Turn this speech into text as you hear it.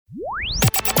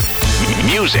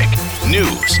Music,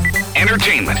 news,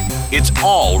 entertainment. It's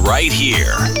all right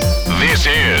here. This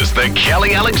is The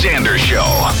Kelly Alexander Show.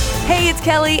 Hey, it's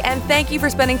Kelly, and thank you for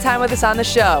spending time with us on the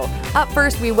show. Up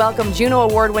first, we welcome Juno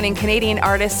Award-winning Canadian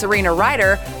artist Serena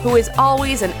Ryder, who is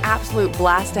always an absolute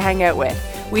blast to hang out with.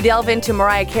 We delve into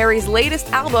Mariah Carey's latest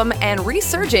album and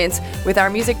resurgence with our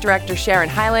music director Sharon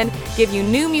Hyland, give you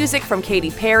new music from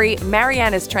Katy Perry,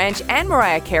 Marianas Trench, and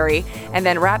Mariah Carey, and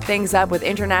then wrap things up with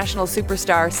international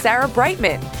superstar Sarah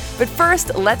Brightman. But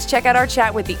first, let's check out our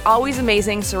chat with the always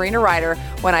amazing Serena Ryder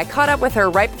when I caught up with her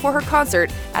right before her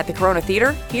concert at the Corona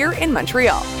Theatre here in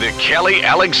Montreal. The Kelly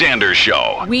Alexander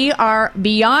Show. We are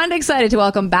beyond excited to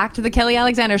welcome back to the Kelly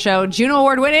Alexander Show, Juno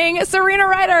Award-winning Serena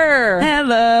Ryder.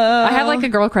 Hello. I have like a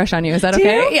girl crush on you. Is that Do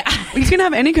okay? you? Yeah. You can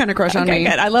have any kind of crush on me.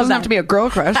 Good. I love Doesn't that. have to be a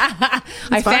girl crush.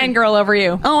 I fine. fangirl over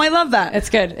you. Oh, I love that. It's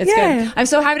good. It's Yay. good. I'm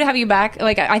so happy to have you back.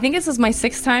 Like, I think this is my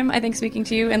 6th time, speaking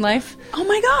to you in life. Oh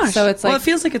my gosh. So it's like, well, it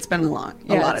feels like it's been a lot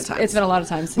of times. It's been a lot of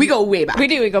times. We go way back. We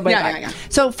do. We go way back. Yeah.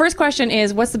 So first question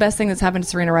is, what's the best thing that's happened to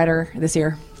Serena Ryder this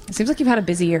year? It seems like you've had a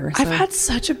busy year. So. I've had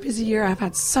such a busy year. I've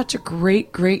had such a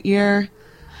great year.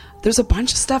 There's a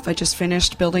bunch of stuff. I just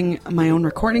finished building my own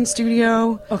recording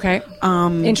studio. Okay.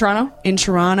 In Toronto? In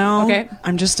Toronto. Okay.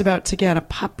 I'm just about to get a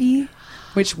puppy,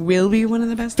 which will be one of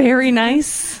the best. Very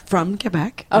nice. From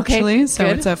Quebec, Okay, actually. So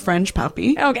good. it's a French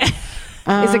puppy. Okay.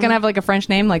 Is it going to have like a French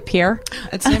name, like Pierre?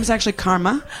 Its name's actually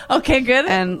Karma. Okay, good.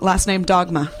 And last name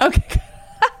Dogma. Okay.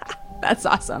 That's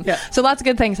awesome. Yeah. So lots of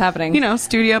good things happening. You know,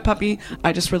 studio puppy.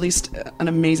 I just released an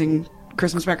amazing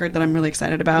Christmas record that I'm really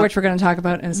excited about. Which we're going to talk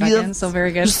about in a second. Yes. So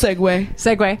very good. Segue.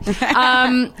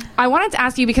 I wanted to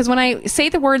ask you, because when I say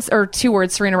the words, or 2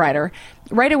 words, Serena Ryder,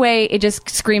 right away it just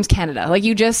screams Canada. Like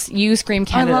you scream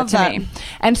Canada love to that. me.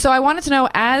 And so I wanted to know,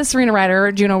 as Serena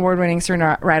Ryder, Juno Award-winning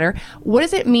Serena Ryder, what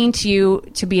does it mean to you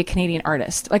to be a Canadian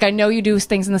artist? Like, I know you do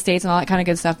things in the States and all that kind of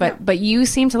good stuff, but you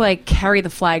seem to like carry the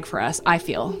flag for us, I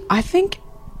feel. I think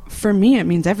for me it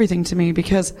means everything to me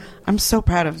because I'm so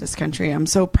proud of this country. I'm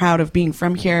so proud of being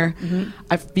from here. Mm-hmm.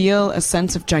 I feel a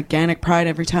sense of gigantic pride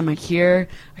every time I hear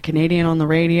a Canadian on the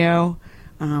radio,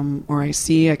 or I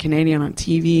see a Canadian on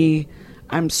TV.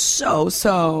 I'm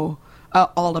so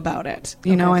all about it.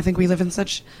 You know, I think we live in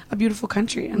such a beautiful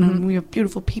country, and we have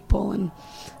beautiful people, and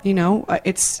you know,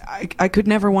 I could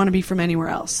never want to be from anywhere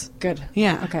else. Good.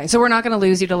 Yeah. Okay. So we're not going to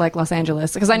lose you to like Los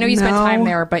Angeles, because I know you spent time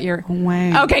there, but you're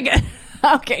way. Okay. Good.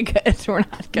 Okay, good. We're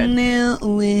not good. No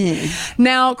way.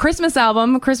 Now, Christmas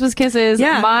album, Christmas Kisses.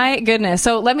 Yeah. My goodness.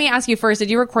 So let me ask you first,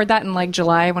 did you record that in like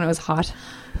July when it was hot?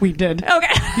 We did. Okay.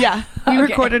 Yeah. We Okay.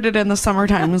 recorded it in the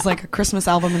summertime. It was like a Christmas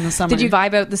album in the summer. Did you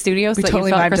vibe out the studio so We that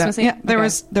totally you felt vibed out. Christmassy? Yeah, there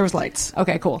Okay. was lights.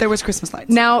 Okay, cool. There was Christmas lights.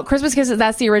 Now, Christmas Kisses,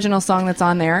 that's the original song that's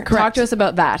on there. Correct. Talk to us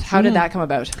about that. How did that come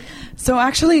about? So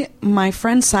actually, my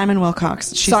friend Simon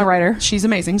Wilcox, Songwriter. She's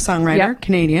amazing, songwriter, Yep.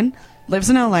 Canadian,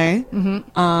 lives in LA.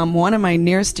 One of my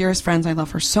nearest, dearest friends, I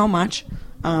love her so much,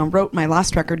 wrote my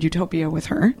last record, Utopia, with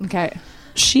her. Okay.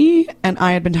 She and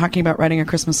I had been talking about writing a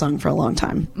Christmas song for a long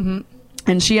time.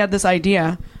 And she had this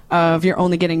idea of you're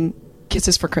only getting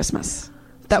kisses for Christmas.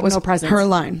 That was no presents. her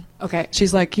line. Okay.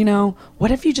 She's like, you know,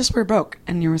 what if you just were broke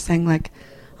and you were saying like,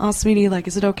 oh, sweetie, like,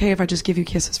 is it okay if I just give you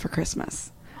kisses for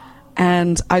Christmas?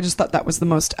 And I just thought that was the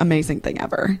most amazing thing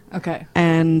ever. Okay.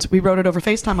 And we wrote it over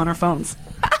FaceTime on our phones.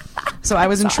 So I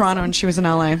was in Toronto and she was in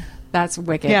LA. That's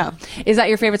wicked. Yeah. Is that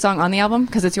your favorite song on the album?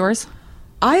 Because it's yours?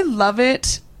 I love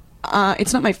it.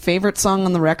 It's not my favorite song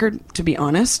on the record, to be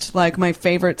honest. Like, my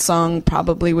favorite song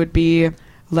probably would be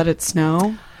Let It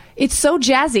Snow. It's so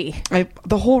jazzy.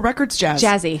 The whole record's jazz.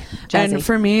 Jazzy. And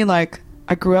for me, like,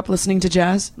 I grew up listening to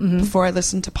jazz before I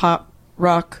listened to pop,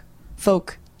 rock,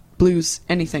 folk, blues,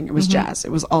 anything. It was jazz.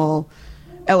 It was all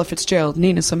Ella Fitzgerald,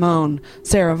 Nina Simone,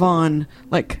 Sarah Vaughan,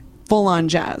 like, full-on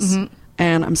jazz.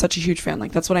 And I'm such a huge fan.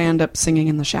 Like, that's what I end up singing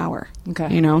in the shower.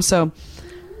 Okay. You know? So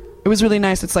it was really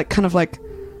nice. It's like kind of like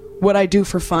what I do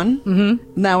for fun.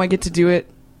 Now I get to do it,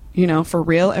 you know, for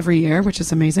real every year, which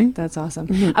is amazing. That's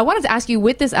awesome. I wanted to ask you,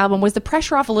 with this album, was the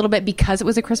pressure off a little bit because it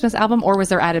was a Christmas album, or was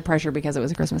there added pressure because it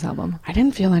was a Christmas album? I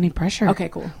didn't feel any pressure. Okay,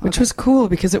 cool. Which Okay. was cool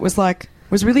because it was like,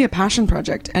 it was really a passion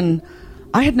project. And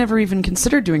I had never even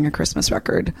considered doing a Christmas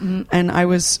record. And I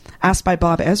was asked by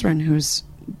Bob Ezrin, who's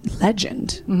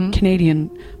legend,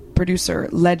 Canadian producer,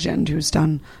 legend, who's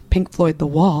done Pink Floyd The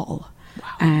Wall. Wow.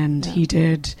 And he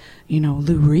did, you know,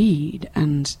 Lou Reed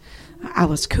and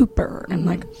Alice Cooper. And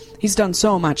like, he's done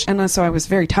so much. And so I was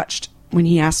very touched when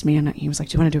he asked me, and he was like,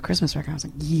 do you want to do a Christmas record? I was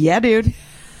like, yeah, dude.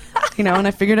 You know, and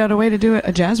I figured out a way to do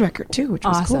a jazz record too, which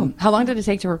was Awesome. cool. How long did it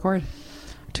take to record?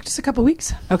 It took just a couple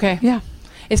weeks. Okay. Yeah.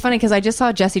 It's funny because I just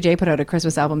saw Jessie J put out a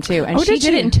Christmas album too, and she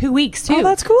did it in 2 weeks too. Oh,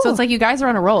 that's cool. So it's like you guys are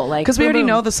on a roll, like because we already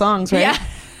know the songs, right? Yeah.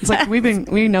 It's like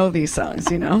we know these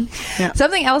songs, you know. Yeah.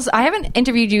 Something else, I haven't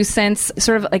interviewed you since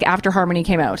sort of like after Harmony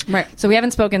came out, right? So we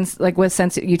haven't spoken like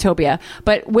since Utopia.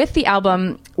 But with the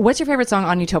album, what's your favorite song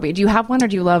on Utopia? Do you have one, or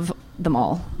do you love them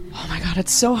all? Oh my god,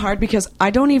 it's so hard because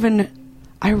I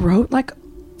wrote like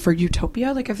for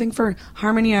Utopia, like I think for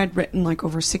Harmony I'd written like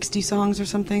over 60 songs or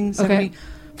something. 70. Okay.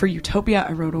 For Utopia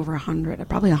I wrote over 100,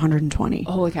 probably 120.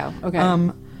 Holy cow.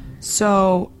 Okay.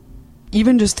 So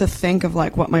even just to think of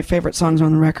like what my favorite songs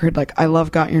on the record, like I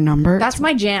love Got Your Number. That's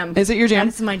my jam. Is it your jam?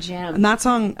 That's my jam. And that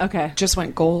song okay. just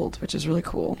went gold, which is really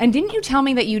cool. And didn't you tell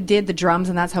me that you did the drums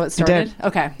and that's how it started? I did.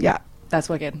 Okay. Yeah. That's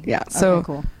wicked. Yeah. So okay,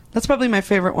 cool. That's probably my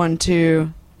favorite one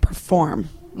to perform.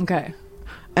 Okay.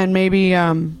 And maybe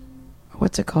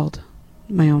what's it called?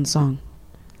 My own song.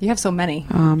 You have so many.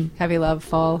 Heavy Love,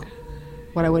 Fall,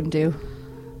 What I Wouldn't Do,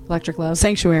 Electric Love.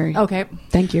 Sanctuary. Okay.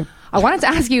 Thank you. I wanted to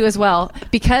ask you as well,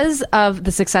 because of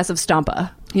the success of Stompa,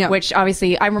 yeah. which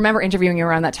obviously I remember interviewing you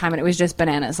around that time and it was just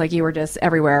bananas. Like you were just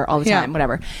everywhere all the time,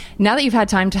 whatever. Now that you've had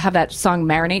time to have that song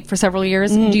marinate for several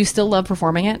years, do you still love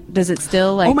performing it? Does it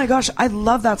still like... Oh my gosh, I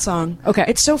love that song. Okay.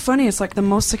 It's so funny. It's like the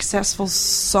most successful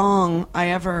song I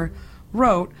ever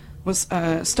wrote was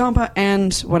Stompa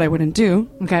and What I Wouldn't Do.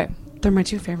 Okay. They're my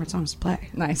two favorite songs to play.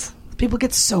 Nice. People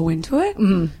get so into it.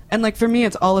 Mm-hmm. And like for me,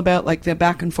 it's all about like the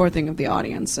back and forthing of the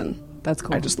audience, and that's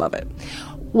cool. I just love it.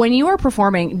 When you are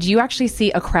performing, do you actually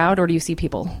see a crowd or do you see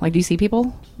people? Like, do you see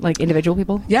people? Like individual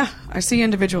people? Yeah, I see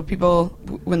individual people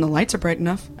when the lights are bright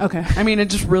enough. Okay. I mean, it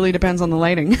just really depends on the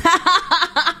lighting.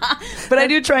 But I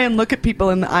do try and look at people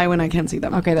in the eye when I can see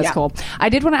them. Okay, that's cool. I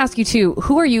did want to ask you too,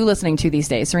 who are you listening to these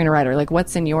days, Serena Ryder? Like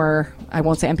what's in your, I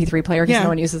won't say MP3 player because no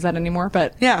one uses that anymore,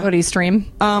 but what do you stream?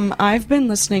 I've been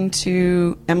listening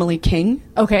to Emily King.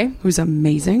 Okay. Who's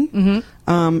amazing.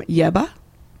 Mm-hmm. Yeba.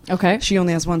 Okay. She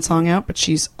only has one song out, but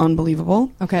she's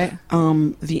unbelievable. Okay.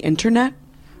 The Internet.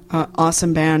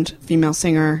 Awesome band, female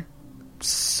singer.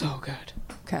 So good.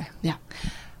 Okay. Yeah.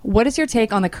 What is your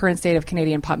take on the current state of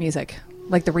Canadian pop music?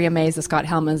 Like the Rhea Mays, the Scott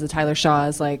Helmans, the Tyler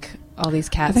Shaws, like all these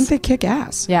cats. I think they kick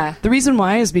ass. Yeah. The reason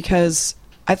why is because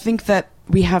I think that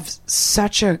we have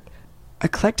such a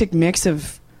eclectic mix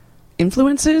of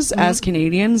influences as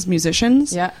Canadians,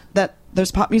 musicians. Yeah. That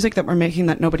there's pop music that we're making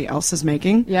that nobody else is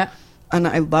making. Yeah. And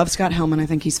I love Scott Helman. I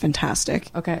think he's fantastic.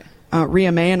 Okay.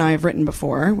 Rhea May and I have written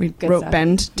before. We wrote stuff.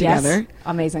 Bend together. Yes.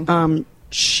 Amazing.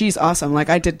 She's awesome. Like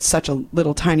I did such a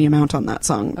little tiny amount on that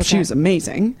song. Okay. She was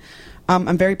amazing.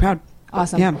 I'm very proud.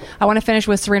 Awesome. Yeah. I want to finish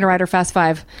with Serena Ryder Fast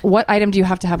 5. What item do you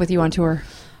have to have with you on tour?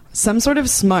 Some sort of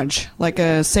smudge, like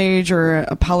a sage or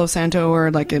a Palo Santo or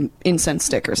like an incense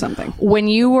stick or something. When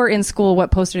you were in school,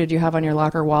 what poster did you have on your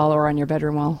locker wall or on your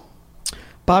bedroom wall?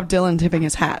 Bob Dylan tipping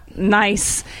his hat.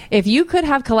 Nice. If you could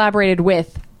have collaborated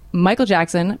with Michael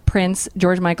Jackson, Prince,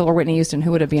 George Michael, or Whitney Houston,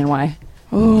 who would it be and why?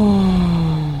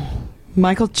 Oh,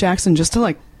 Michael Jackson, just to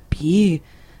like be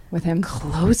with him,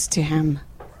 close to him.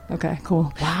 Okay,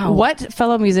 cool. Wow. What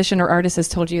fellow musician or artist has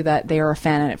told you that they are a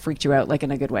fan and it freaked you out, like in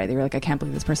a good way? They were like, I can't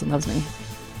believe this person loves me.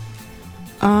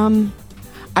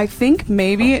 I think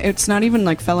maybe it's not even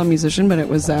like fellow musician, but it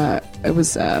was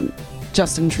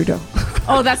Justin Trudeau.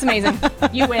 Oh, that's amazing.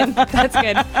 You win. That's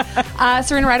good.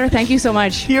 Serena Ryder, thank you so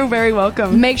much. You're very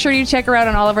welcome. Make sure you check her out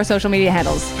on all of our social media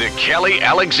handles. The Kelly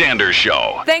Alexander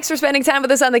Show. Thanks for spending time with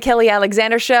us on The Kelly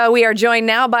Alexander Show. We are joined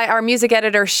now by our music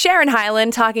editor, Sharon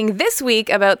Hyland, talking this week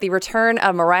about the return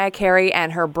of Mariah Carey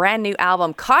and her brand new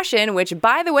album, Caution, which,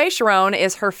 by the way, Sharon,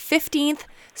 is her 15th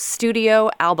studio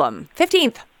album.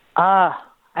 15th.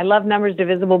 I love numbers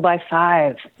divisible by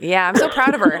 5. Yeah, I'm so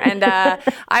proud of her. And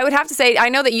I would have to say, I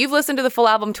know that you've listened to the full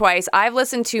album twice. I've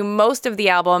listened to most of the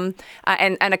album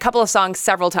and a couple of songs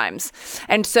several times.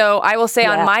 And so I will say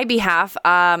on my behalf,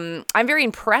 I'm very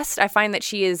impressed. I find that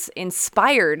she is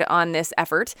inspired on this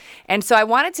effort. And so I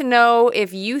wanted to know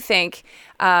if you think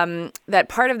that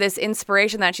part of this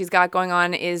inspiration that she's got going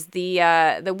on is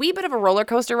the wee bit of a roller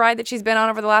coaster ride that she's been on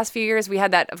over the last few years. We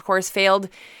had that, of course, failed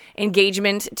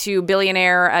engagement to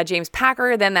billionaire James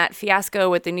Packer, then that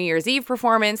fiasco with the New Year's Eve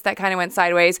performance that kind of went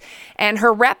sideways. And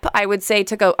her rep, I would say,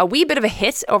 took a wee bit of a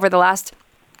hit over the last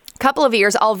couple of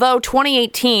years, although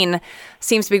 2018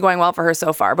 seems to be going well for her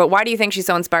so far. But why do you think she's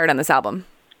so inspired on this album?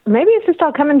 Maybe it's just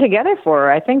all coming together for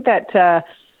her. I think that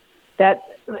that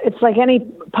it's like any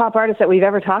pop artist that we've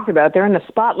ever talked about. They're in the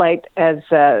spotlight as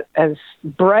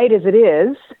bright as it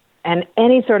is, and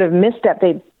any sort of misstep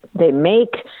they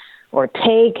make or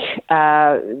take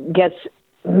gets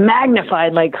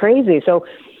magnified like crazy. So,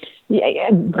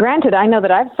 granted, I know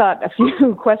that I've thought a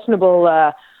few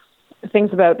questionable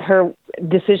things about her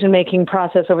decision-making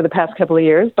process over the past couple of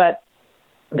years, but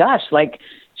gosh, like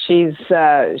she's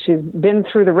been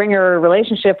through the ringer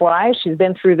relationship-wise, she's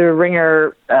been through the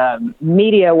ringer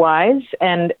media-wise,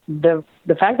 and the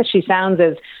fact that she sounds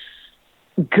as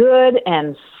good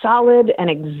and solid and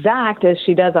exact as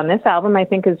she does on this album, I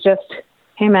think is just,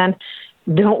 hey man,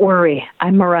 don't worry,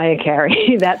 I'm Mariah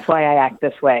Carey. That's why I act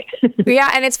this way. Yeah,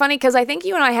 and it's funny because I think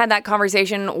you and I had that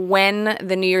conversation when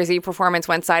the New Year's Eve performance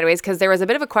went sideways, because there was a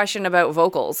bit of a question about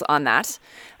vocals on that.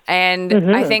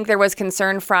 And I think there was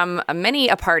concern from many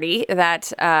a party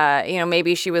that,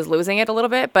 maybe she was losing it a little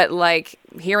bit, but like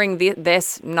hearing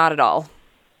this, not at all.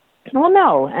 Well,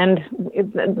 no. And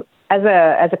as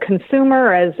a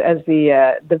consumer, as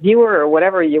the viewer or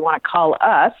whatever you want to call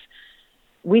us,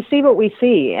 we see what we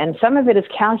see, and some of it is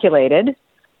calculated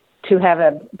to have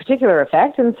a particular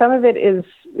effect, and some of it is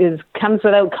comes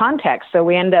without context. So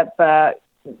we end up,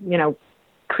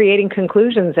 creating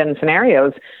conclusions and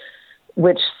scenarios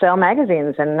which sell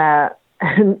magazines, and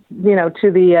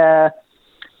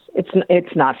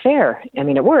it's not fair. I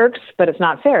mean, it works, but it's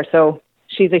not fair. So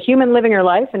she's a human living her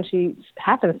life, and she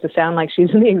happens to sound like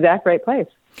she's in the exact right place.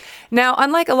 Now,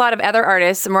 unlike a lot of other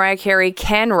artists, Mariah Carey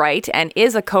can write and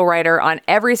is a co-writer on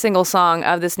every single song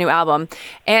of this new album.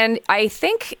 And I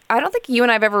don't think you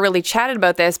and I have ever really chatted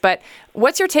about this, but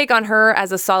what's your take on her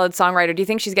as a solid songwriter? Do you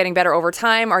think she's getting better over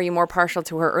time? Are you more partial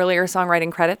to her earlier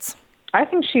songwriting credits? I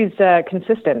think she's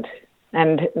consistent,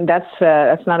 and that's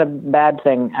not a bad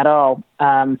thing at all.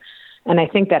 And I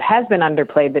think that has been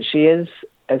underplayed, that she is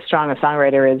as strong a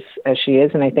songwriter as she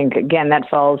is. And I think, again, that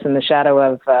falls in the shadow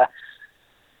of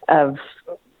the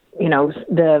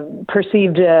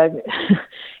perceived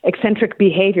eccentric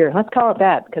behavior. Let's call it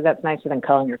that, because that's nicer than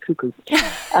calling her cuckoo.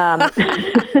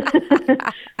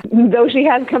 Though she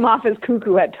has come off as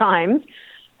cuckoo at times.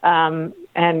 And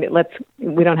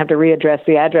we don't have to readdress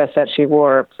the address that she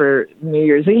wore for New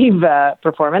Year's Eve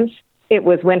performance. It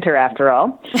was winter after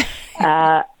all.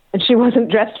 And she wasn't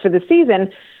dressed for the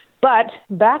season. But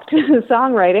back to the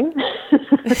songwriting,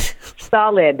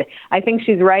 solid. I think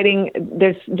she's writing.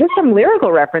 There's just some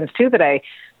lyrical reference too that I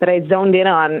zoned in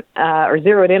on or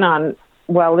zeroed in on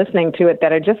while listening to it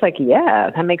that are just like, yeah,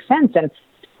 that makes sense.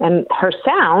 And her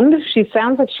sound, she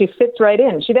sounds like she fits right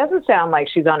in. She doesn't sound like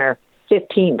she's on her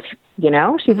 15th.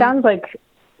 She sounds like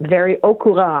very au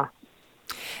courant.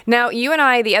 Now, you and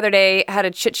I the other day had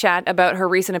a chit-chat about her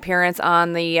recent appearance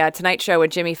on the Tonight Show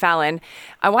with Jimmy Fallon.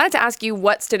 I wanted to ask you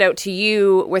what stood out to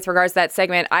you with regards to that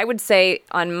segment. I would say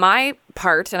on my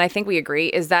part, and I think we agree,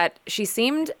 is that she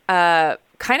seemed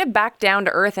kind of back down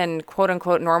to earth and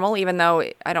quote-unquote normal, even though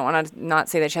I don't want to not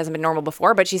say that she hasn't been normal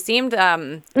before, but she seemed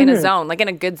in a zone, like in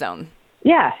a good zone.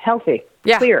 Yeah, healthy,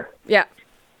 clear. Yeah.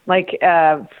 Like,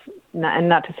 and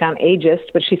not to sound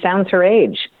ageist, but she sounds her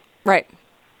age. Right.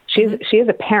 She is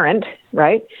a parent,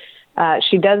 right?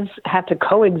 She does have to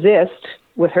coexist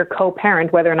with her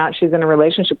co-parent, whether or not she's in a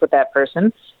relationship with that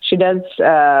person. She does.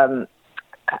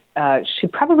 She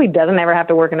probably doesn't ever have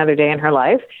to work another day in her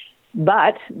life,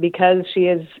 but because she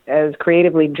is as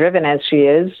creatively driven as she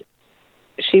is,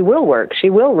 she will work. She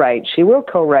will write. She will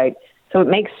co-write. So it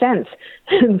makes sense.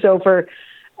 And so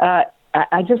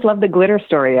I just love the glitter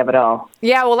story of it all.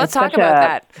 Yeah, well, let's talk about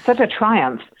that. Such a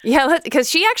triumph. Yeah, because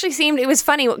she actually seemed, it was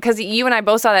funny because you and I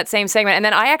both saw that same segment, and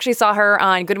then I actually saw her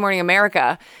on Good Morning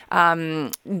America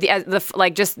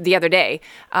just the other day,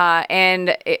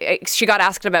 and she got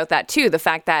asked about that too, the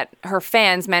fact that her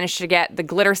fans managed to get the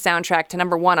Glitter soundtrack to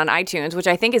number 1 on iTunes, which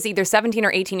I think is either 17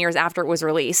 or 18 years after it was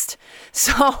released.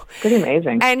 So pretty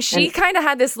amazing. And she kind of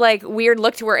had this like weird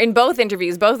look to her in both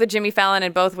interviews, both with Jimmy Fallon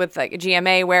and both with like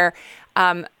GMA, where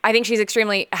I think she's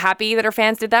extremely happy that her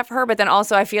fans did that for her, but then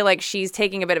also I feel like she's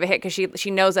taking a bit of a hit because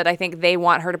she knows that I think they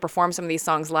want her to perform some of these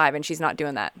songs live, and she's not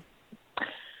doing that.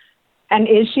 And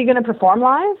is she going to perform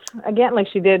live again, like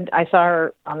she did? I saw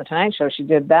her on the Tonight Show. She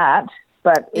did that.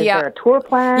 But is there a tour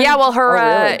plan? Yeah, well,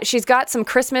 really? She's got some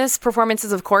Christmas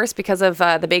performances, of course, because of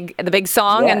the big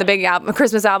song and the big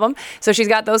Christmas album. So she's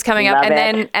got those coming up,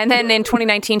 and then in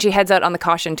 2019 she heads out on the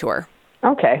Caution tour.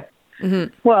 Okay.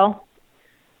 Mm-hmm. Well,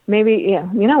 maybe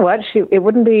you know what? It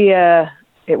wouldn't be a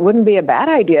bad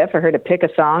idea for her to pick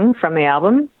a song from the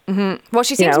album. Mm-hmm. Well,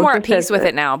 she seems more at peace with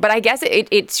it now, but I guess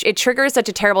it triggers such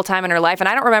a terrible time in her life, and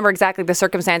I don't remember exactly the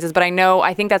circumstances, but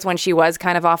I think that's when she was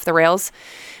kind of off the rails,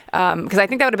 because I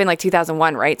think that would have been like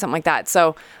 2001, right? Something like that.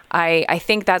 So I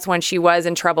think that's when she was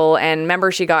in trouble, and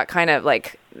remember she got kind of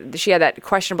like, she had that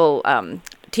questionable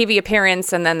TV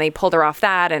appearance, and then they pulled her off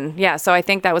that, and so I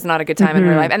think that was not a good time in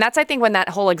her life, and that's I think when that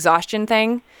whole exhaustion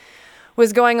thing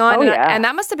was going on. Oh, yeah. And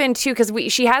that must have been too, because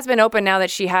she has been open now that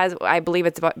she has, I believe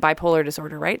it's bipolar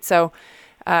disorder, right? So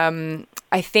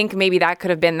I think maybe that could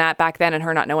have been that back then and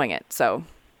her not knowing it. So,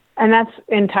 and that's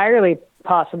entirely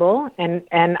possible. And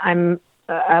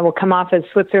I will come off as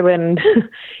Switzerland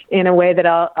in a way that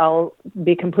I'll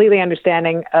be completely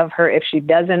understanding of her if she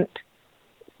doesn't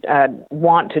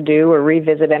want to do or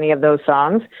revisit any of those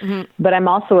songs. Mm-hmm. But I'm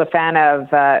also a fan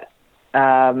of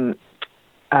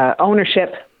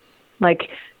ownership. Like,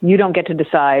 you don't get to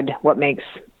decide what makes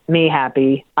me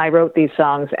happy. I wrote these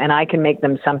songs and I can make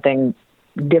them something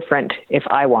different if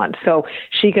I want. So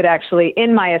she could actually,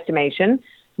 in my estimation,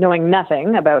 knowing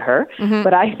nothing about her, mm-hmm.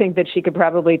 but I think that she could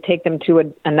probably take them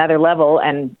to another level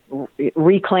and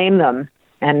reclaim them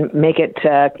and make it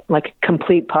like a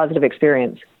complete positive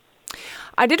experience.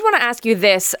 I did want to ask you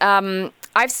this.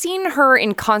 I've seen her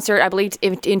in concert, I believe,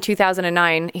 in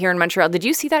 2009 here in Montreal. Did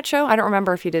you see that show? I don't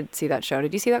remember if you did see that show.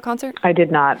 Did you see that concert? I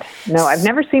did not. No, I've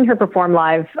never seen her perform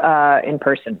live in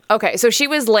person. Okay, so she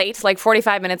was late, like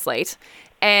 45 minutes late.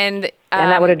 And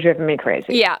that would have driven me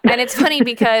crazy. Yeah. And it's funny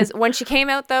because when she came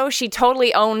out, though, she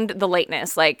totally owned the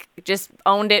lateness, like just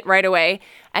owned it right away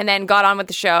and then got on with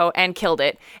the show and killed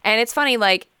it. And it's funny,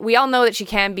 like, we all know that she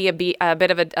can be a bit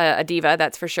of a diva,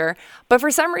 that's for sure. But for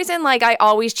some reason, like, I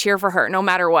always cheer for her no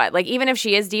matter what. Like, even if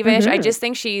she is diva-ish, I just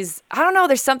think she's, I don't know,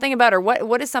 there's something about her.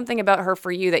 What is something about her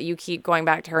for you that you keep going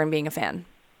back to her and being a fan?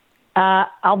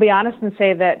 I'll be honest and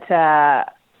say that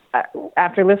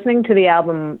after listening to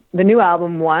the new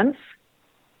album once,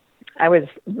 I was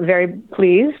very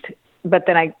pleased, but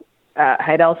then I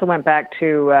had also went back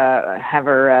to have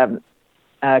her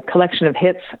collection of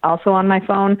hits also on my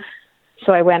phone.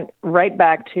 So I went right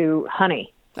back to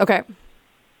Honey. Okay.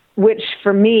 Which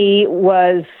for me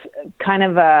was kind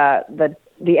of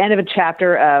the end of a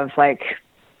chapter of, like,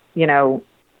 you know,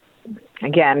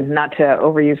 again, not to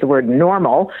overuse the word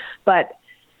normal, but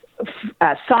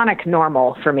sonic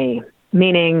normal for me,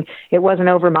 meaning it wasn't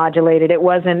overmodulated. It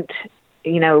wasn't,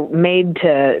 you know, made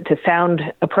to sound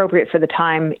appropriate for the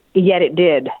time, yet it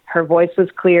did. Her voice was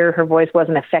clear. Her voice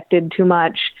wasn't affected too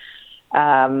much.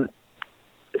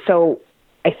 So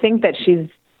I think that she's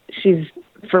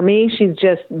for me, she's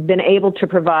just been able to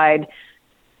provide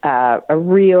a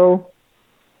real,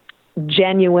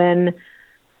 genuine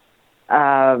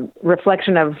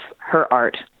reflection of her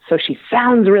art. So she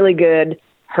sounds really good.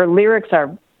 Her lyrics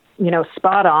are, you know,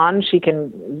 spot on. She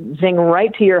can zing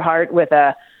right to your heart with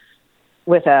a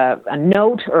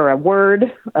note or a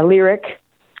word, a lyric.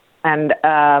 And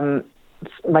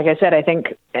like I said, I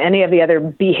think any of the other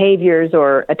behaviors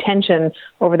or attention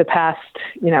over the past,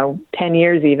 you know, 10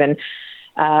 years even,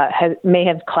 may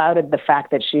have clouded the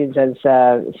fact that she's as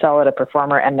solid a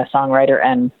performer and a songwriter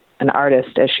and an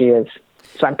artist as she is.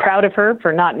 So I'm proud of her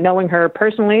for not knowing her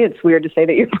personally. It's weird to say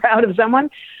that you're proud of someone.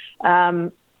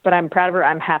 But I'm proud of her.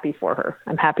 I'm happy for her.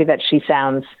 I'm happy that she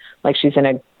sounds like she's in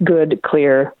a good,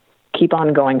 clear, keep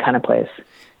on going kind of place.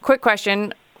 Quick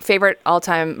question. Favorite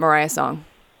all-time Mariah song?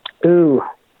 Ooh.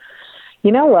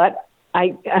 You know what?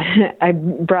 I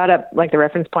brought up, like, the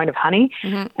reference point of Honey,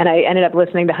 mm-hmm. and I ended up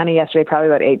listening to Honey yesterday probably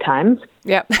about 8 times.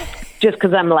 Yep. Just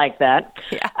because I'm like that.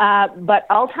 Yeah. But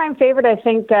all-time favorite, I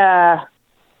think,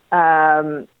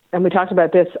 and we talked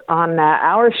about this on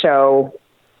our show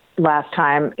last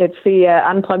time, it's the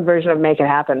unplugged version of Make It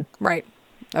Happen. Right.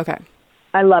 Okay.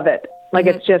 I love it. Like,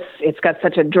 mm-hmm. It's got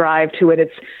such a drive to it.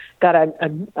 It's got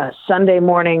a Sunday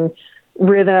morning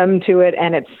rhythm to it,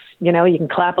 and it's, you know, you can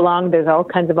clap along. There's all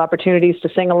kinds of opportunities to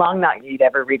sing along. Not you'd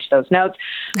ever reach those notes,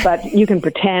 but you can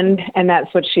pretend, and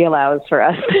that's what she allows for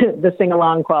us, the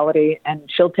sing-along quality, and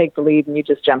she'll take the lead, and you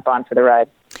just jump on for the ride.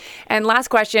 And last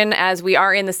question, as we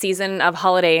are in the season of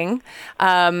holidaying,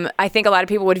 I think a lot of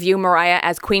people would view Mariah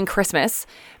as Queen Christmas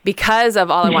because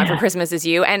of All I Want for Christmas Is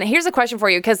You. And here's a question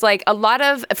for you, because, like, a lot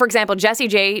of, for example, Jessie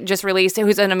J just released,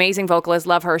 who's an amazing vocalist,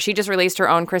 love her. She just released her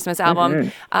own Christmas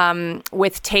album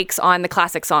with takes on the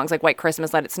classic songs like White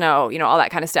Christmas, Let It Snow, you know, all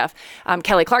that kind of stuff.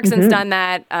 Kelly Clarkson's done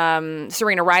that.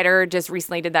 Serena Ryder just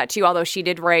recently did that too, although she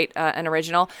did write an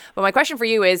original. But my question for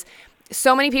you is,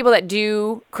 so many people that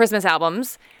do Christmas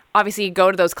albums obviously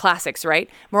go to those classics, right?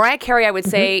 Mariah Carey, I would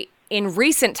say, in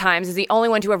recent times, is the only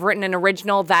one to have written an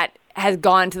original that has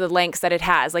gone to the lengths that it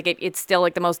has. Like, it's still,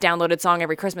 like, the most downloaded song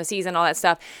every Christmas season, all that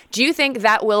stuff. Do you think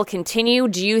that will continue?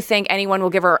 Do you think anyone will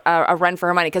give her a run for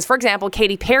her money? Because, for example,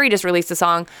 Katy Perry just released a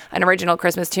song, an original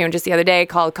Christmas tune just the other day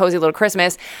called Cozy Little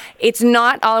Christmas. It's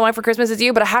not All I Want for Christmas Is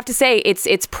You, but I have to say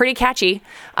it's pretty catchy.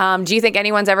 Do you think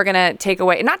anyone's ever going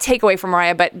to not take away from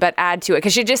Mariah, but add to it?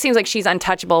 Because she just seems like she's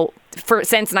untouchable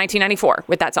since 1994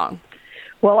 with that song.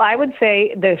 Well, I would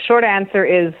say the short answer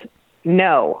is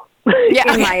no.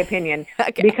 in my opinion,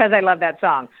 because I love that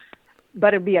song.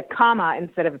 But it'd be a comma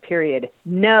instead of a period.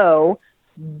 No,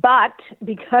 but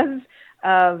because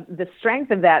of the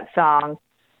strength of that song,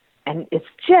 and it's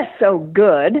just so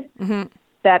good,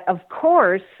 that, of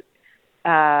course,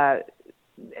 the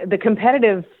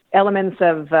competitive elements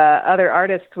of other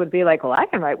artists would be like, well, I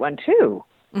can write one too.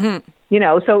 You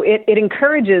know, so it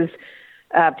encourages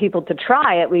people to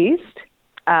try at least,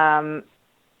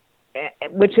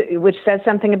 which says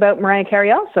something about Mariah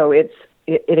Carey also. It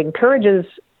encourages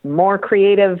more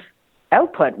creative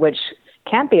output, which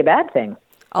can't be a bad thing.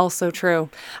 Also true.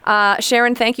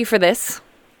 Sharon, thank you for this.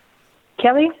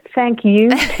 Kelly, thank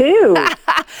you too.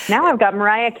 Now I've got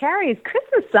Mariah Carey's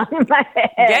Christmas song in my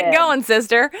head. Get going,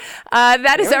 sister.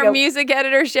 That is our music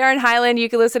editor, Sharon Hyland. You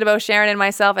can listen to both Sharon and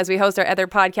myself as we host our other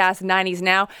podcast, 90s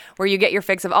Now, where you get your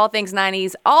fix of all things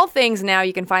 90s, all things now.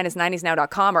 You can find us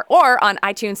 90snow.com or on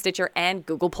iTunes, Stitcher, and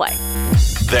Google Play.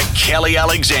 The Kelly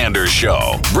Alexander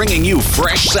Show, bringing you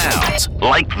fresh sounds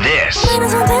like this.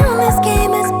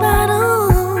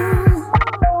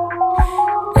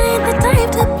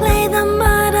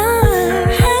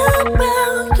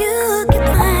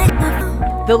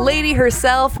 The lady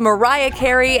herself, Mariah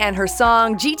Carey, and her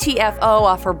song GTFO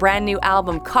off her brand new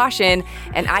album Caution.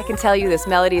 And I can tell you this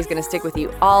melody is going to stick with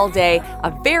you all day.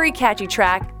 A very catchy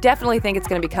track. Definitely think it's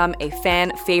going to become a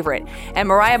fan favorite. And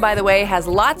Mariah, by the way, has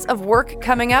lots of work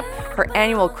coming up. Her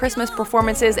annual Christmas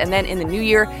performances, and then in the new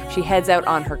year, she heads out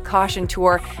on her Caution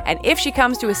tour. And if she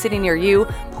comes to a city near you,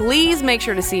 please make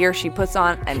sure to see her. She puts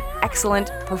on an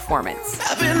excellent performance.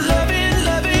 I've been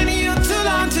loving you too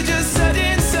long to just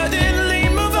suddenly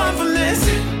move on from this.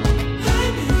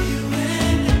 I knew you when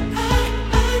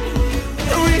I knew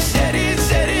you. We said it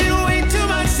way too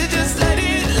much to just let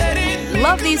it.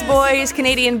 Love these boys.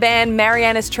 Canadian band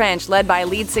Marianas Trench, led by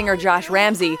lead singer Josh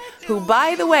Ramsey, who,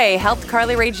 by the way, helped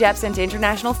Carly Rae Jepsen to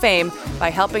international fame by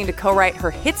helping to co-write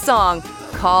her hit song,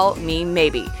 Call Me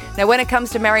Maybe. Now, when it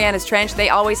comes to Marianas Trench, they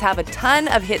always have a ton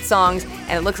of hit songs,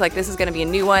 and it looks like this is going to be a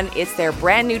new one. It's their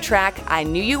brand new track, I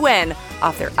Knew You When,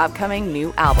 off their upcoming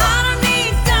new album. I don't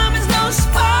need diamonds, no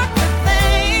sparkling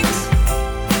things.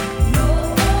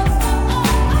 No.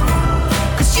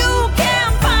 'Cause you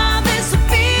can't buy this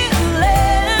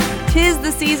feeling. 'Tis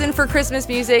the season for Christmas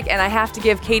music, and I have to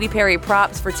give Katy Perry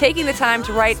props for taking the time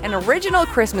to write an original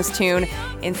Christmas tune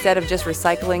instead of just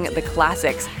recycling the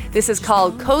classics. This is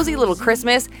called Cozy Little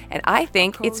Christmas, and I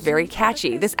think it's very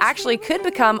catchy. This actually could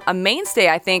become a mainstay,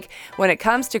 I think, when it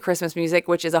comes to Christmas music,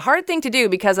 which is a hard thing to do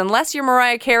because unless you're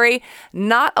Mariah Carey,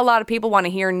 not a lot of people want to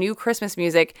hear new Christmas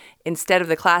music instead of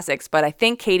the classics, but I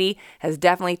think Katy has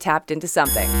definitely tapped into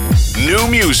something. New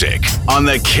music on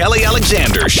The Kelly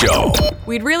Alexander Show.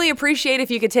 We'd really appreciate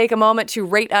if you could take a moment to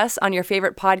rate us on your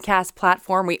favorite podcast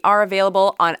platform. We are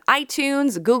available on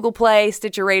iTunes, Google Play,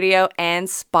 Stitcher Radio, and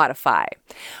Spotify.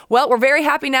 Well, we're very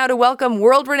happy now to welcome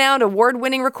world-renowned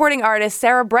award-winning recording artist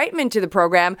Sarah Brightman to the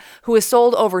program, who has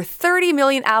sold over 30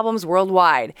 million albums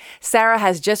worldwide. Sarah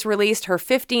has just released her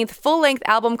 15th full-length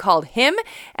album called Him,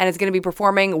 and is going to be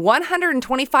performing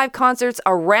 125 concerts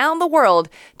around the world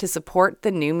to support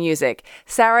the new music.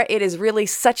 Sarah, it is really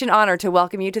such an honor to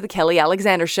welcome you to the Kelly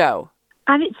Alexander Show.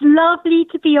 And it's lovely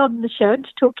to be on the show and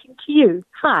talking to you.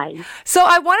 Hi. So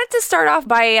I wanted to start off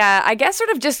by, I guess, sort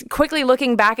of just quickly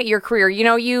looking back at your career. You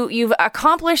know, you've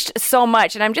accomplished so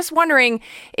much, and I'm just wondering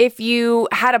if you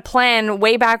had a plan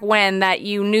way back when that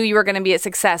you knew you were going to be a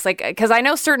success. Like, because I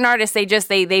know certain artists,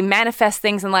 they manifest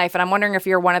things in life, and I'm wondering if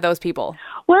you're one of those people.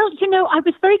 Well, you know, I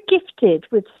was very gifted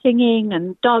with singing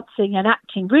and dancing and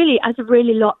acting, really, as a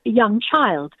really young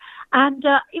child. And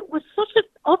it was sort of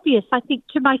obvious, I think,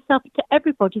 to myself and to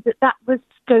everybody that was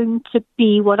going to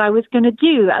be what I was going to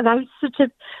do. And I was sort of,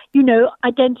 you know,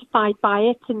 identified by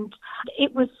it. And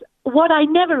it was what I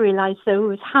never realized, though,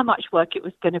 was how much work it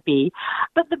was going to be.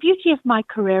 But the beauty of my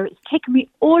career, it's taken me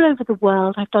all over the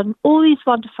world. I've done all these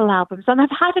wonderful albums, and I've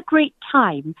had a great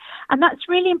time. And that's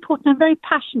really important. I'm very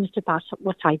passionate about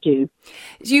what I do.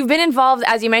 You've been involved,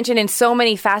 as you mentioned, in so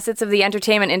many facets of the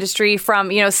entertainment industry,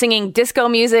 from, you know, singing disco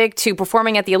music to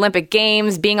performing at the Olympic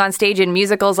Games, being on stage in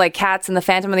musicals like Cats and the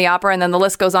Phantom of the Opera, and then the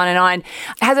list goes on and on.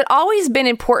 Has it always been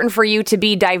important for you to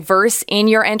be diverse in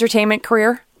your entertainment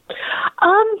career?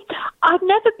 I've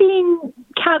never been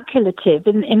calculative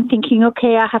in thinking,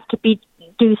 okay, I have to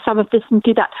do some of this and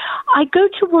do that. I go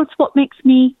towards what makes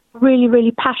me really,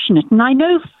 really passionate. And I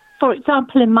know, for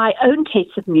example, in my own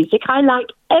taste of music, I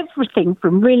like everything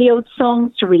from really old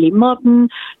songs to really modern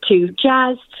to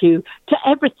jazz to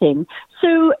everything.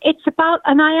 So it's about,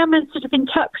 and I am a sort of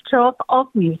interpreter of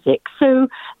music. So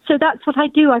that's what I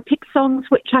do. I pick songs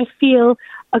which I feel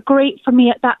are great for me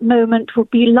at that moment, would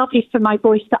be lovely for my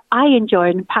voice that I enjoy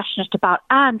and am passionate about,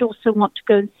 and also want to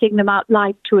go and sing them out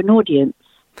live to an audience.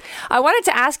 I wanted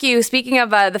to ask you, speaking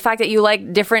of the fact that you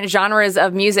like different genres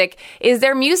of music, is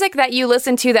there music that you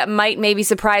listen to that might maybe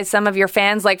surprise some of your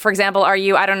fans? Like, for example, are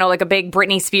you, I don't know, like a big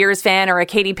Britney Spears fan or a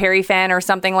Katy Perry fan or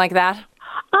something like that?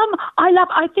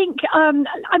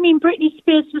 Britney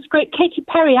Spears was great. Katy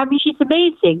Perry, she's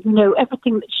amazing,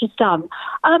 everything that she's done.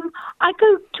 I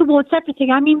go towards everything.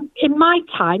 In my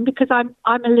time, because I'm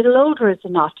a little older as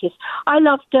an artist, I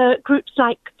loved groups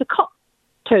like the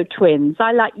Cocteau Twins.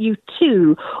 I like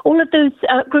U2. All of those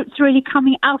groups really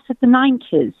coming out of the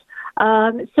 90s.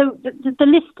 So the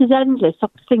list is endless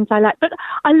of things I like, but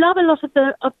I love a lot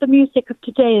of the music of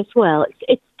today as well.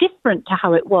 It's different to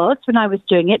how it was when I was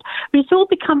doing it, but it's all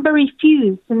become very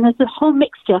fused, and there's a whole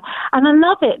mixture. And I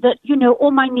love it that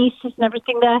all my nieces and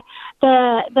everything,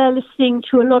 they're listening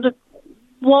to a lot of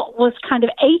what was kind of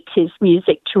 80s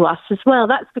music to us as well.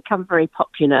 That's become very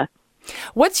popular.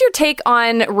 What's your take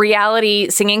on reality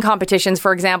singing competitions,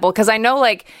 for example? Because I know,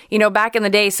 back in the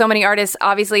day, so many artists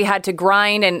obviously had to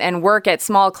grind and work at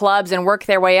small clubs and work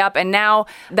their way up. And now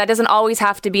that doesn't always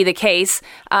have to be the case.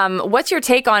 What's your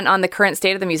take on the current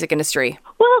state of the music industry?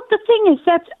 Well, the thing is,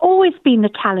 that's always been the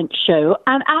talent show.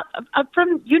 And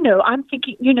I'm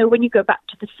thinking, when you go back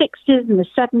to the 60s and the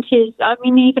 70s,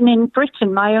 even in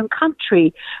Britain, my own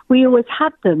country, we always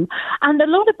had them. And a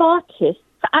lot of artists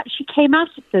actually came out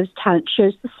of those talent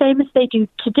shows the same as they do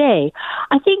today.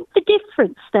 I think the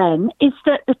difference then is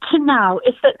that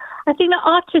I think the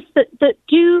artists that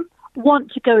do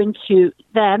want to go into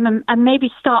them and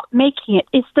maybe start making it,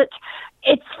 is that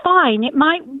it's fine. It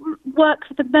might work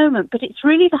for the moment, but it's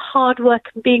really the hard work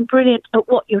and being brilliant at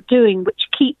what you're doing which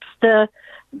keeps the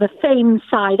fame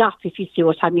side up, if you see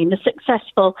what I mean, the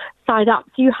successful side up.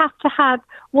 So you have to have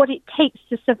what it takes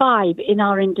to survive in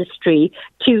our industry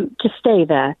to stay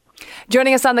there.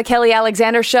 Joining us on the Kelly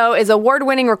Alexander Show is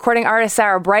award-winning recording artist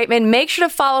Sarah Brightman. Make sure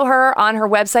to follow her on her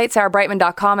website,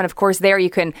 sarahbrightman.com. And of course, there you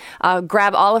can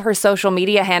grab all of her social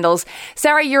media handles.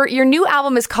 Sarah, your new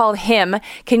album is called Him.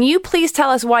 Can you please tell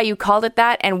us why you called it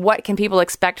that, and what can people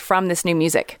expect from this new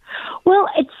music? Well,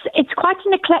 it's quite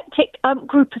an eclectic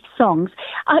group of songs.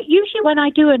 Usually when I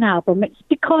do an album, it's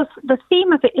because the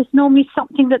theme of it is normally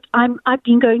something that I've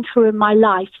been going through in my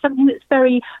life, something that's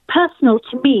very personal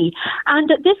to me. And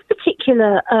this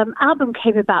particular album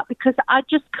came about because I'd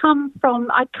come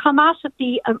out of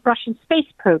the Russian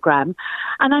space program,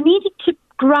 and I needed to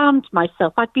ground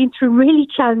myself. I'd been through really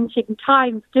challenging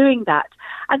times doing that.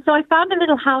 And so I found a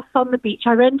little house on the beach.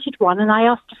 I rented one, and I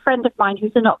asked a friend of mine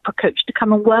who's an opera coach to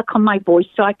come and work on my voice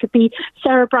so I could be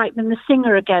Sarah Brightman, the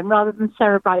singer again, rather than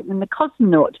Sarah Brightman, the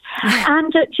cosmonaut.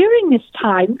 And during this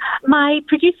time, my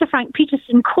producer, Frank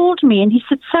Peterson, called me and he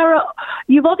said, Sarah,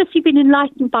 you've obviously been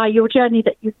enlightened by your journey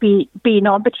that you've been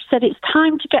on, but he said, it's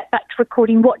time to get back to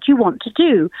recording. What do you want to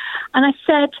do? And I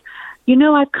said,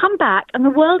 I've come back and the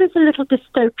world is a little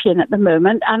dystopian at the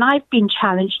moment, and I've been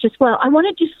challenged as well. I want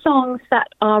to do songs that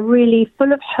are really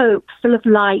full of hope, full of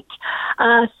light,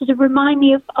 sort of remind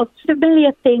me of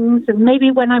familiar things, and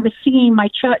maybe when I was singing in my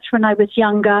church when I was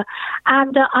younger,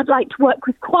 and I'd like to work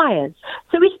with choirs.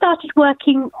 So we started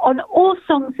working on all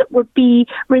songs that would be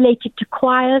related to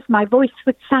choirs, my voice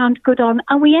would sound good on,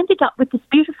 and we ended up with this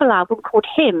beautiful album called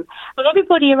Him, and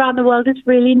everybody around the world is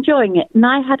really enjoying it, and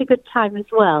I had a good time as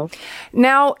well.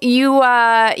 Now, you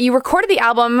recorded the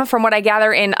album, from what I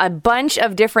gather, in a bunch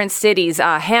of different cities,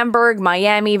 Hamburg,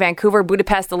 Miami, Vancouver,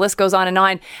 Budapest, the list goes on and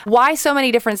on. Why so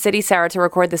many different cities, Sarah, to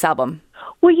record this album?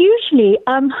 Well, usually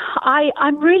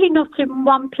I'm really not in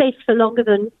one place for longer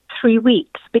than 3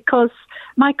 weeks because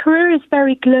my career is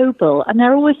very global and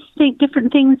there are always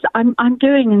different things I'm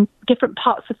doing in different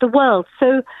parts of the world.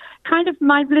 So kind of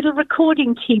my little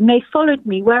recording team, they followed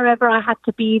me wherever I had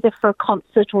to be, either for a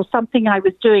concert or something I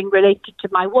was doing related to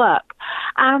my work.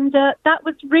 And that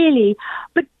was really,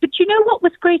 but you know what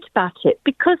was great about it?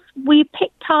 Because we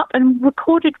picked up and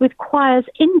recorded with choirs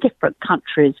in different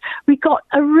countries, we got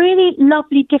a really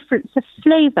lovely difference of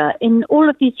flavour in all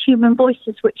of these human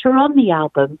voices which are on the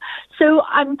album. So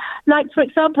for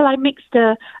example, I mixed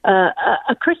a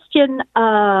Christian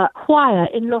choir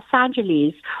in Los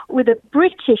Angeles with a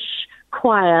British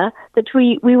choir that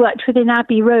we worked with in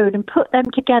Abbey Road and put them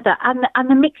together, and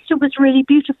the mixture was really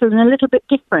beautiful and a little bit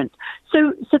different.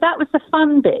 So that was the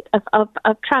fun bit of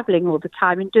traveling all the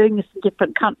time and doing this in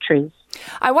different countries.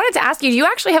 I wanted to ask you, do you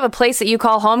actually have a place that you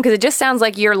call home? Because it just sounds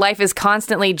like your life is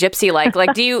constantly gypsy-like.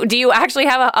 Like, do you actually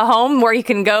have a home where you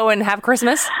can go and have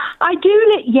Christmas? I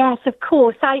do. Yes, of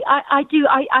course. I do.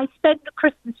 I spend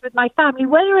Christmas with my family,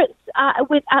 whether it's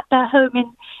at their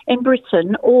home in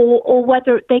Britain or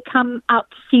whether they come out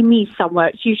to see me somewhere.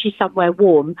 It's usually somewhere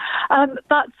warm.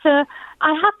 But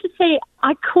I have to say,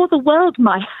 I call the world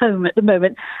my home at the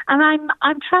moment, and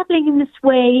I'm traveling in this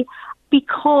way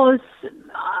because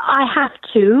I have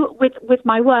to with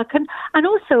my work, and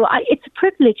also it's a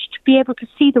privilege to be able to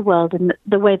see the world in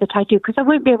the way that I do, because I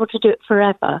won't be able to do it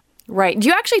forever. Right. Do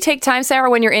you actually take time, Sarah,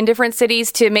 when you're in different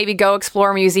cities to maybe go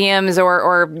explore museums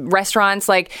or restaurants?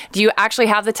 Like, do you actually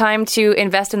have the time to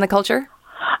invest in the culture?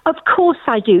 Of course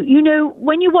I do. You know,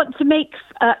 when you want to make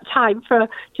time to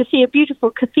see a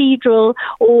beautiful cathedral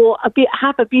or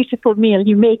have a beautiful meal,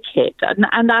 you make it.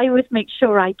 And I always make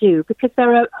sure I do, because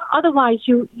otherwise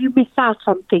you miss out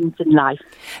on things in life.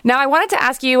 Now, I wanted to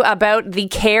ask you about the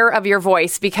care of your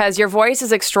voice, because your voice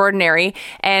is extraordinary,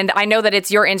 and I know that it's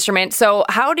your instrument. So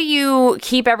how do you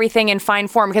keep everything in fine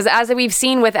form? Because as we've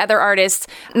seen with other artists,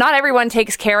 not everyone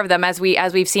takes care of them, as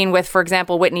we've seen with, for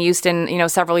example, Whitney Houston,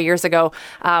 several years ago,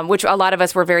 which a lot of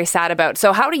us were very sad about.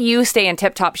 So how do you stay in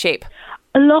tip-top shape?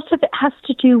 A lot of it has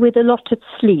to do with a lot of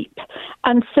sleep.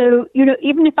 And so,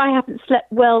 even if I haven't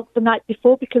slept well the night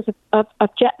before because of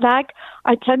jet lag,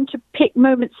 I tend to pick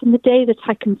moments in the day that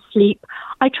I can sleep.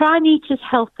 I try and eat as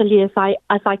healthily as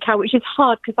I can, which is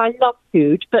hard because I love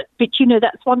food, but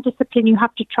that's one discipline you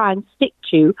have to try and stick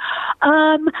to.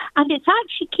 And it's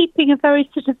actually keeping a very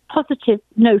sort of positive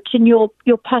note in your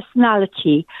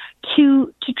personality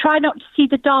to try not to see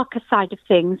the darker side of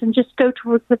things and just go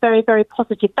towards the very, very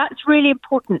positive. That's really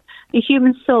important, the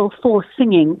human soul for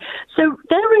singing. So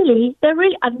they're really,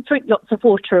 and drink lots of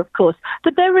water, of course,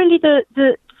 but they're really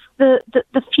the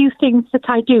few things that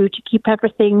I do to keep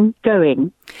everything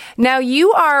going. Now,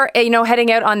 you are,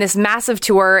 heading out on this massive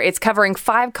tour. It's covering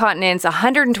 5 continents,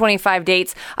 125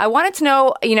 dates. I wanted to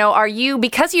know, are you,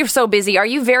 because you're so busy, are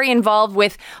you very involved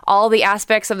with all the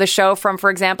aspects of the show, from, for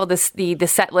example, the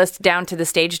set list down to the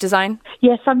stage design?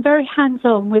 Yes, I'm very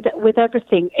hands-on with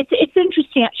everything. It's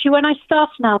interesting, actually. When I start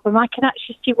an album, I can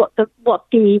actually see what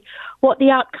the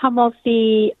outcome of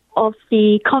the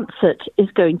concert is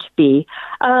going to be.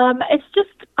 It's just,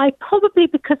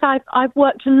 because I've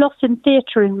worked a lot in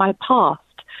theatre in my past,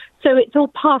 so it's all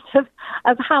part of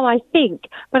how I think.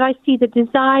 But I see the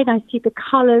design, I see the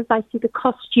colours, I see the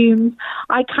costumes.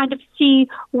 I kind of see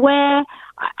where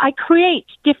I create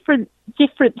different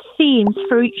themes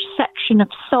for each section of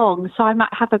song. So I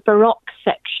might have a Baroque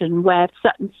section where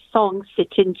certain songs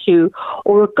fit into,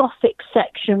 or a Gothic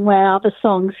section where other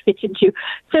songs fit into.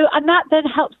 So, and that then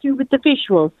helps me with the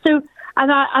visuals. So,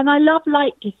 and I love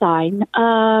light design.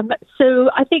 So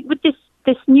I think with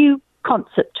this new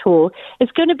concert tour,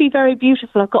 it's going to be very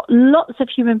beautiful. I've got lots of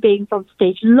human beings on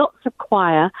stage, lots of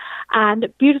choir, and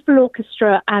beautiful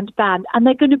orchestra and band, and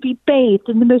they're going to be bathed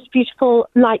in the most beautiful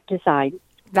light design.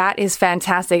 That is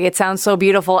fantastic. It sounds so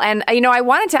beautiful. And, I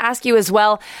wanted to ask you as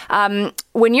well,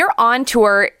 when you're on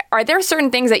tour, are there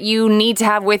certain things that you need to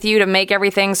have with you to make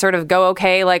everything sort of go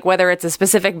okay? Like whether it's a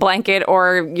specific blanket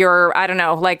or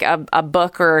like a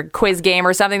book or a quiz game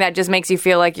or something that just makes you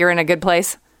feel like you're in a good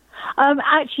place?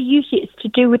 Actually, usually it's to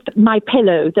do with my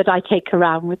pillow that I take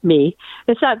around with me.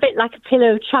 It's a bit like a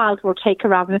pillow a child will take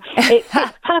around with me. It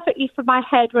fits perfectly for my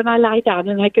head when I lie down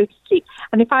and I go to sleep.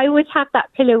 And if I always have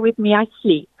that pillow with me, I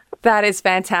sleep. That is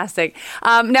fantastic.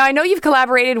 Now, I know you've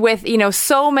collaborated with,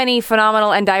 so many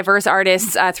phenomenal and diverse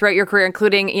artists throughout your career,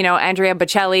 including, Andrea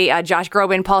Bocelli, Josh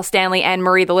Groban, Paul Stanley, Anne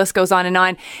Marie. The list goes on and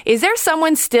on. Is there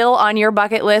someone still on your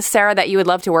bucket list, Sarah, that you would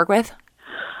love to work with?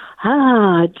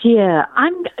 Ah, dear.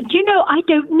 I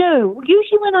don't know.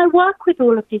 Usually when I work with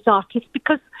all of these artists,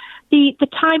 because the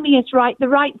timing is right, the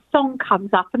right song comes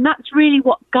up, and that's really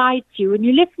what guides you. And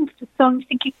you listen to the song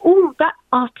thinking, oh, that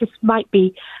artist might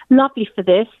be lovely for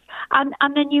this. And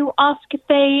then you ask if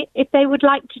they would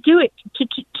like to do it,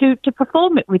 to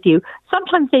perform it with you.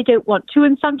 Sometimes they don't want to,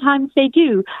 and sometimes they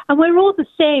do. And we're all the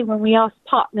same when we ask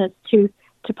partners to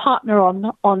partner on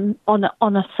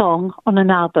a song, on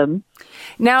an album.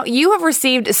 Now, you have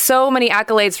received so many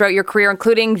accolades throughout your career,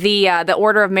 including the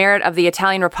Order of Merit of the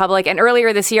Italian Republic. And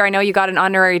earlier this year, I know you got an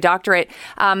honorary doctorate.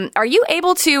 Are you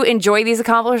able to enjoy these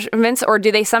accomplishments, or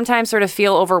do they sometimes sort of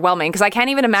feel overwhelming? Because I can't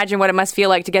even imagine what it must feel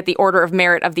like to get the Order of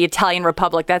Merit of the Italian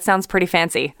Republic. That sounds pretty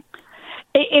fancy.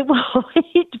 It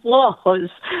was.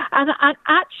 And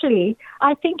actually,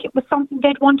 I think it was something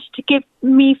they'd wanted to give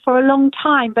me for a long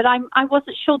time, but I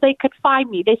wasn't sure they could find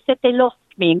me. They said they lost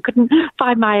me and couldn't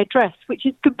find my address, which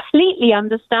is completely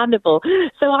understandable.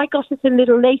 So I got it a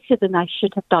little later than I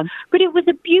should have done. But it was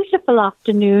a beautiful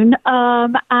afternoon,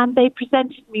 and they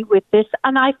presented me with this,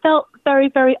 and I felt very,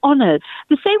 very honoured.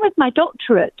 The same with my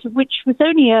doctorate, which was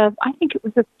only I think it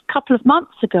was a couple of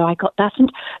months ago I got that.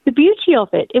 And the beauty of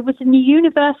it was in a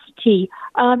university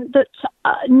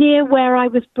near where I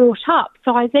was brought up.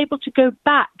 So I was able to go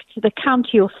back to the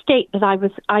county or state that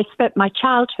I spent my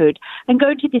childhood and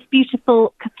go to this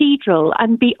beautiful cathedral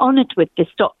and be honoured with this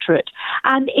doctorate.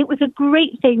 And it was a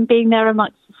great thing being there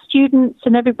amongst the students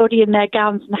and everybody in their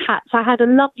gowns and hats. I had a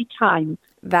lovely time.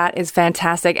 That is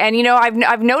fantastic. And, you know,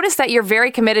 I've noticed that you're very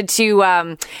committed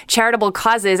to charitable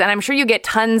causes, and I'm sure you get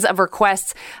tons of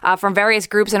requests from various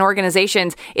groups and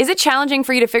organizations. Is it challenging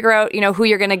for you to figure out, you know, who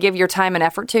you're going to give your time and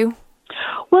effort to?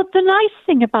 Well, the nice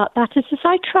thing about that is as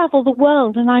I travel the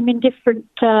world and I'm in different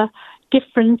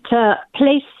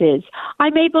places,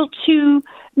 I'm able to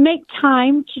make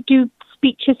time to do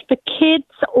speeches for kids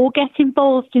or get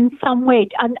involved in some way.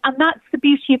 And that's the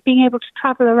beauty of being able to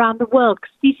travel around the world,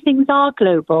 because these things are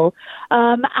global.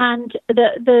 And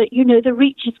the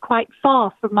reach is quite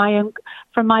far from my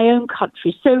own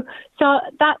country. So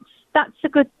that's a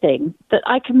good thing, that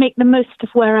I can make the most of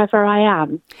wherever I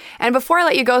am. And before I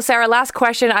let you go, Sarah, last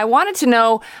question. I wanted to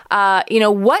know,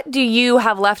 what do you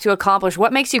have left to accomplish?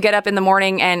 What makes you get up in the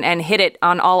morning and hit it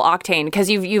on all octane? Because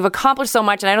you've accomplished so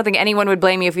much, and I don't think anyone would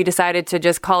blame you if you decided to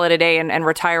just call it a day and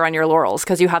retire on your laurels,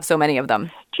 because you have so many of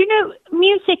them. Do you know,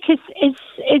 music is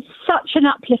such an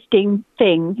uplifting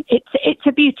thing. It's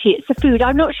a beauty. It's a food.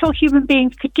 I'm not sure human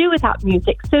beings could do without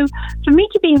music. So for me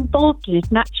to be involved in it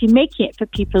and actually making it for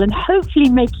people and hopefully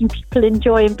making people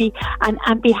enjoy and be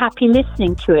happy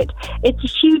listening to it, it's a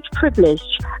huge privilege.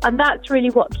 And that's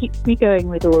really what keeps me going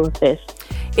with all of this.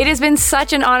 It has been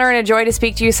such an honor and a joy to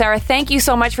speak to you, Sarah. Thank you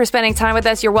so much for spending time with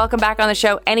us. You're welcome back on the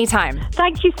show anytime.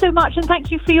 Thank you so much, and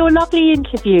thank you for your lovely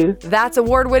interview. That's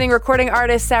award-winning recording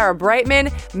artist Sarah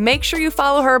Brightman. Make sure you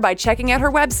follow her by checking out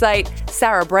her website,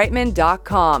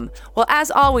 sarahbrightman.com. Well,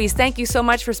 as always, thank you so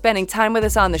much for spending time with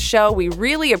us on the show. We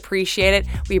really appreciate it.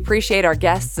 We appreciate our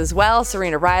guests as well,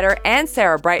 Serena Ryder and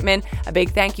Sarah Brightman. A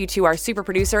big thank you to our super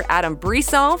producer, Adam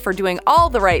Brisson, for doing all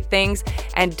the right things.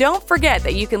 And don't forget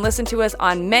that you can listen to us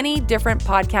on many different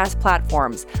podcast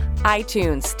platforms: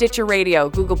 iTunes, Stitcher Radio,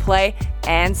 Google Play,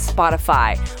 and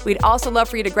Spotify. We'd also love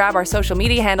for you to grab our social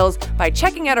media handles by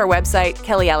checking out our website,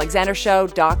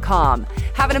 kellyalexandershow.com.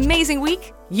 Have an amazing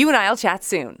week. You and I will chat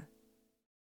soon.